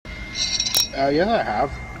Yeah, I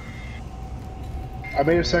have. I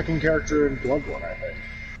made a second character in Bloodborne, I think.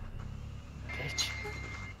 Did you?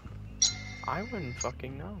 I wouldn't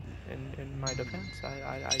fucking know. In my defense,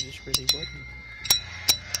 I just really wouldn't.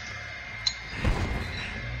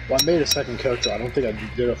 Well, I made a second character. I don't think I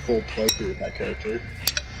did a full playthrough with that character.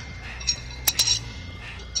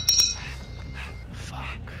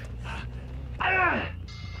 Fuck.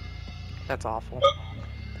 That's awful.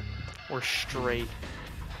 We're straight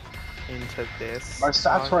into this. My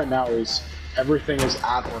stats right now is everything is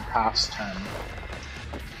at or past 10.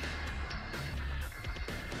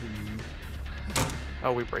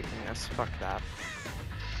 Oh, we're breaking this. Fuck that.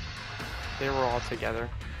 They were all together.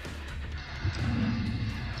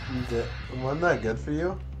 Wasn't that good for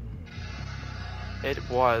you? It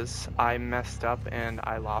was. I messed up and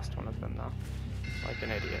I lost one of them though. Like an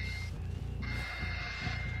idiot.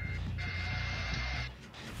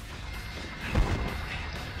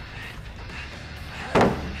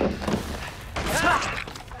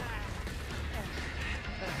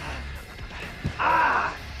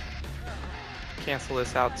 Cancel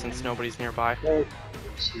this out since nobody's nearby.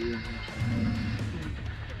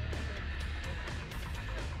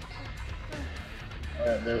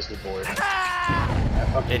 There's the boy.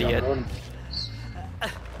 Idiot.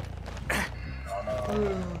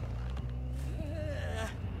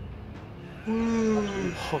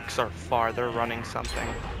 Hooks are far. They're running something.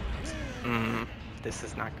 This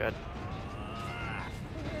is not good.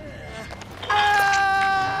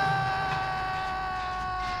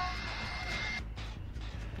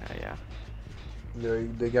 Yeah.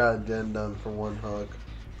 They got a gen done for one hook.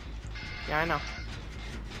 Yeah, I know.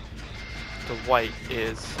 The white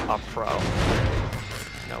is a pro.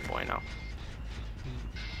 No bueno.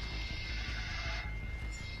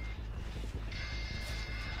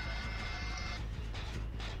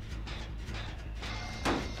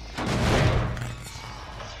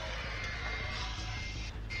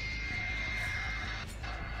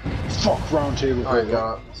 Fuck round table. I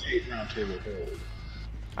got. Round table hold.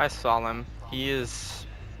 I saw him. He is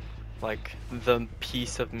like the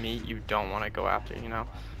piece of meat you don't want to go after, you know?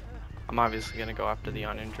 I'm obviously going to go after the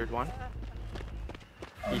uninjured one.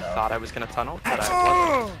 He thought I was going to tunnel, but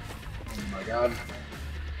I wasn't. Oh my god.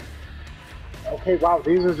 Okay, wow,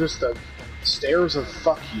 these are just the stairs of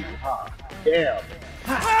fuck you, huh? Damn.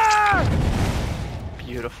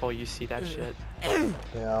 Beautiful, you see that shit?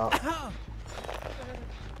 Yeah.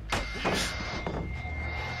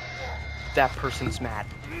 That person's mad.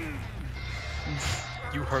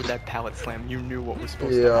 You heard that pallet slam. You knew what was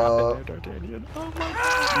supposed to happen there, D'Artagnan. Oh my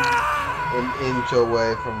god. An inch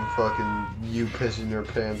away from fucking you pissing your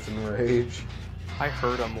pants in rage. I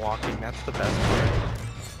heard him walking. That's the best part.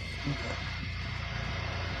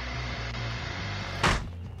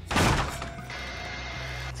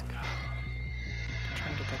 Let's go. I'm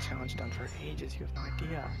trying to get that challenge done for ages. You have no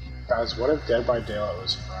idea. Guys, what if Dead by Daylight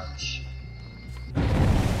was French?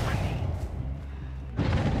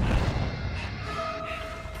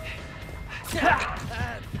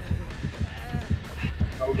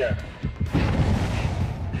 Okay.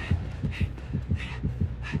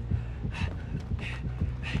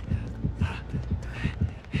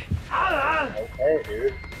 Okay,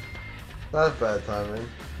 dude. That's bad timing.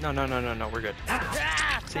 No, we're good.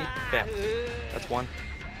 See? Bam. That's one.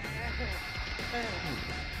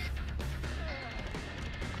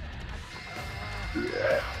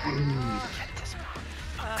 Get this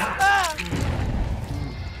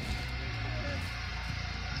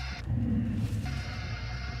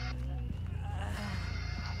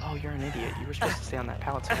Oh, you're an idiot. You were supposed to stay on that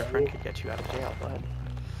pallet so your friend could get you out of jail, but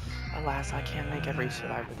alas, I can't make every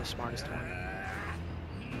survivor the smartest one.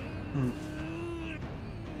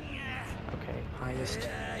 Okay, highest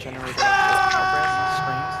generator of progress.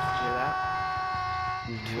 Screams. Did you hear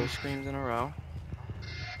that? 2 screams in a row.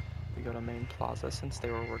 We go to main plaza since they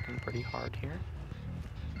were working pretty hard here.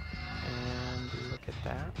 And look at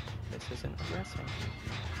that. This isn't progressing.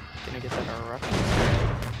 Gonna get that eruption.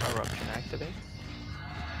 Eruption activates.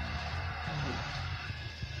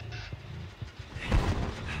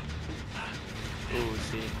 Ooh,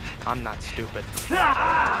 see, I'm not stupid.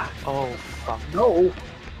 Oh, fuck. No!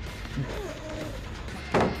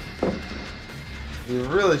 You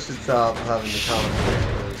really should stop having the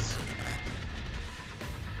conversations.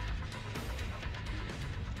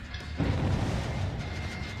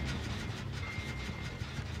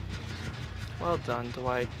 Well done,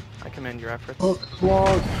 Dwight. I commend your efforts. Hook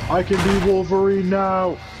clog! I can be Wolverine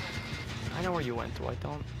now! I know where you went, Dwight.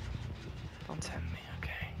 Don't tempt me,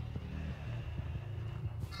 okay?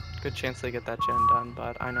 Good chance they get that gen done,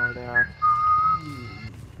 but I know where they are.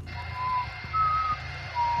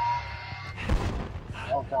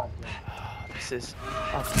 Oh god. This is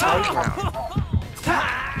a playground.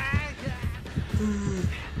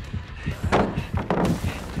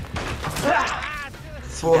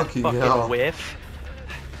 See that Fucking fucking hell. whiff?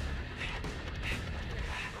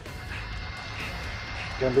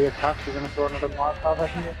 Gonna be attacked, you're gonna throw another Molotov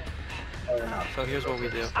at me? Or not? So here's what we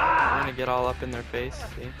do. We're gonna get all up in their face,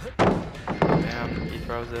 see? Bam, he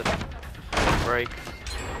throws it. Break.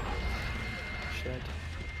 Shit.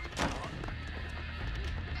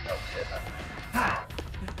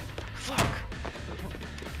 Fuck.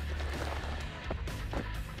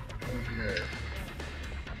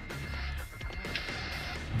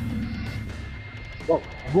 Whoa,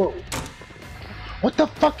 whoa. What the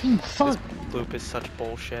fucking fuck? This loop is such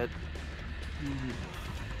bullshit.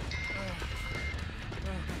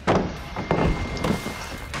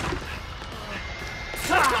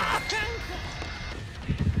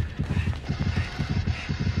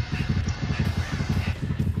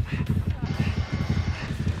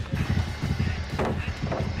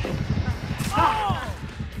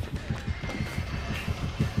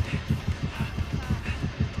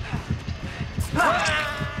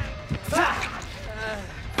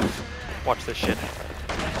 Watch this shit.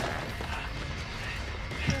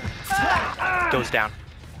 Goes down.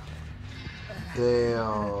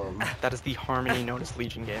 Damn. That is the harmony known as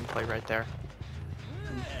Legion gameplay right there.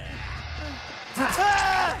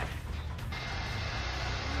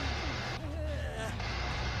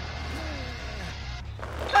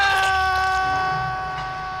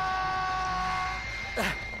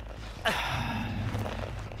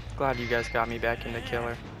 Glad you guys got me back into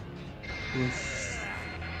killer.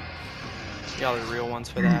 Y'all are real ones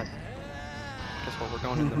for that. Guess what? We're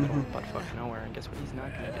going in the middle of buttfuck nowhere, and guess what he's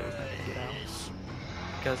not gonna do? He's not gonna get out.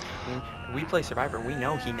 Because when we play Survivor, we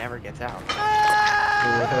know he never gets out.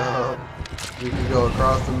 Yeah. You can go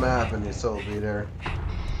across the map and you still be there.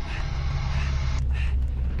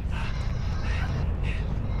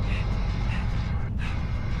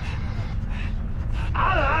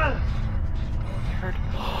 Heard.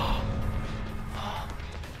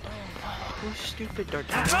 Who's stupid,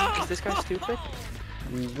 D'Artagnan? Is this guy stupid?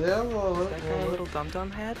 Yeah, well, Is that guy a little dum-dum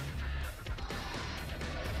head?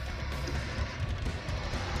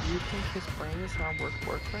 Do you think his brain is not work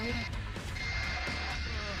right?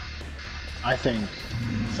 I think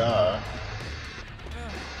so.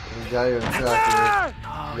 you got your tractor.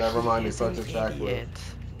 Oh, Never mind, he you is fucked an the track idiot.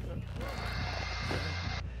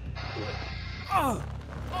 Oh,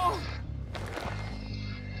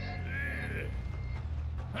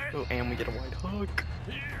 and we get a white hook.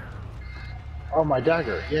 Oh, my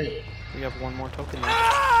dagger. Yay. We have one more token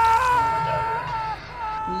left.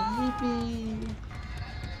 Yippee.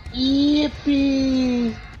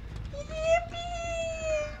 Yippee!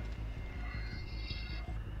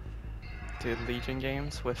 Dude, Legion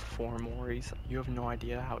games with 4 Moris, you have no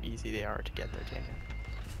idea how easy they are to get their game.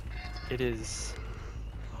 It is...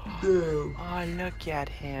 Damn. Oh, look at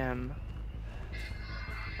him.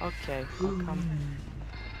 Okay, I'll come.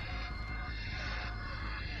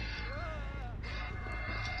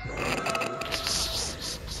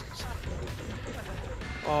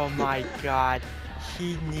 Oh my god.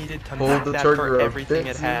 He needed to Hold map the that trigger for up, everything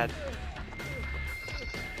it Dixie. had.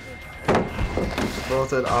 Bro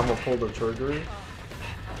said, I'ma pull the trigger.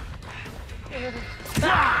 I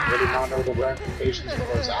did not know the ramifications of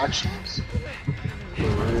those actions. For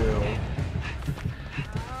real.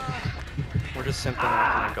 We're just simply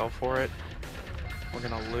not gonna go for it. We're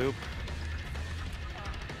gonna loop.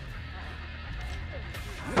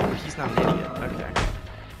 He's not an idiot. Okay.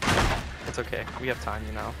 It's okay. We have time,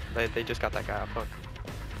 you know. They just got that guy off hook.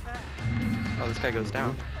 Oh, this guy goes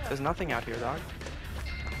down. There's nothing out here, dog.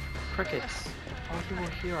 Crickets. All you will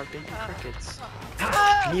hear are baby crickets.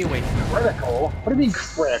 Mewing. Critical? What do you mean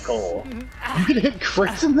critical? You can hit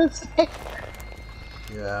crits in this thing?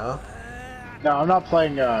 Yeah. No, I'm not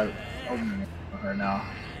playing right now.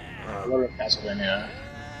 I live in Pennsylvania.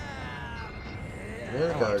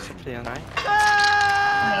 There Oh, goes. Symphony of the Night.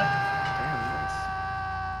 Yeah.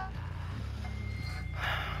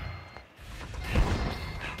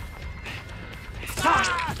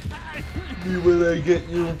 You will I get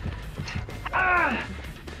you?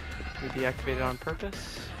 We deactivated on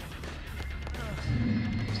purpose.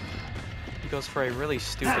 He goes for a really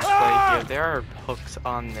stupid play here. There are hooks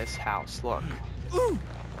on this house. Look.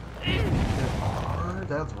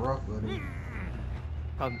 That's rough, buddy.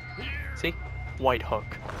 See? White hook.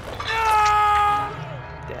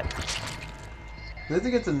 Dead. I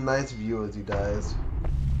think it's a nice view as he dies.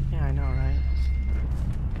 Yeah, I know, right?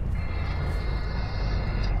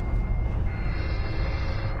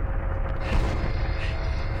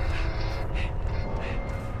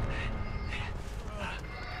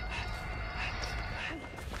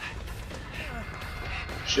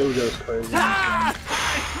 Shield goes crazy. in this game.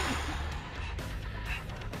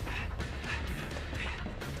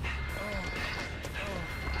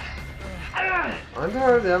 I'm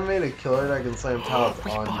tired of made a killer that can slam tiles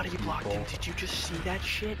We on body blocked people. him. Did you just see that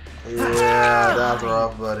shit? Yeah, that's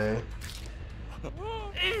rough, buddy.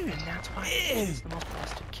 And that's why he's the most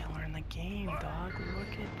busted killer in the game, dog.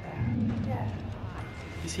 Look at that.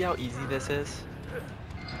 You see how easy this is?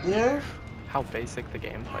 Yeah? How basic the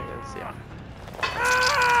gameplay is, yeah. Oh,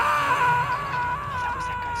 that was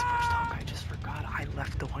that guy's first hunk. I just forgot. I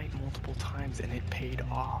left the white multiple times and it paid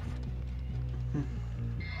off.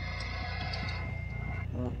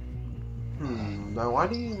 Now why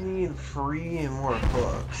do you need 3 and more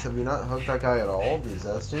hooks? Have you not hooked that guy at all, the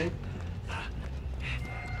Zesty?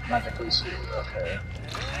 Magically sealed, okay.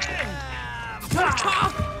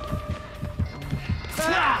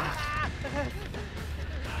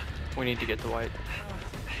 We need to get to white.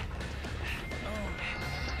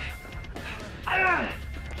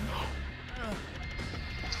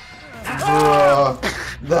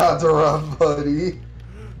 Bruh, that's rough, buddy.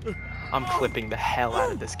 I'm clipping the hell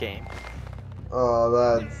out of this game.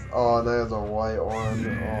 Oh, there's a white one.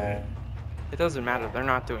 Oh. It doesn't matter, they're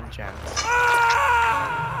not doing gens.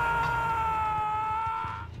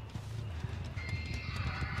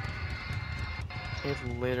 It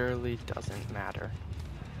literally doesn't matter.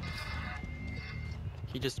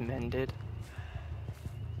 He just mended.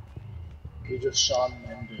 He just Sean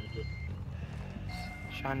Mended.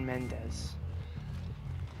 Shawn Mendes.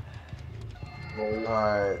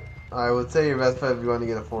 Alright. I would say your best bet if you want to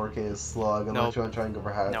get a 4K is Slug, unless Nope. you want to try and go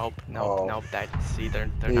for Hatch. Nope, Oh. nope. See, they're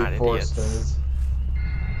Need not 4 idiots. stars.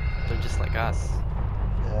 They're just like us.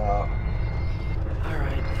 Yeah.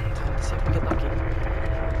 Alright, let's see if we get lucky.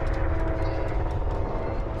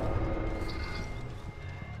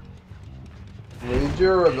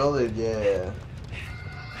 Major ability, yeah.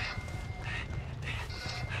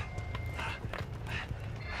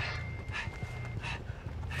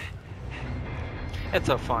 It's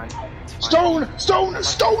a fun. It's fine. Stone! Stone! As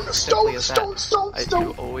Stone! simply Stone! as Stone! that. Stone! I do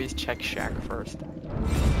Stone! always check Shaq first.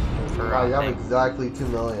 For Oh, you have thing. exactly 2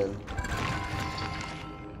 million.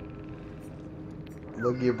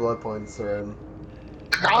 Look at your blood points, Seren.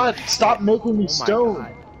 God, stop making me Oh my stone!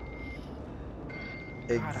 God.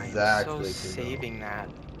 God, Exactly I'm 2 so million. saving that.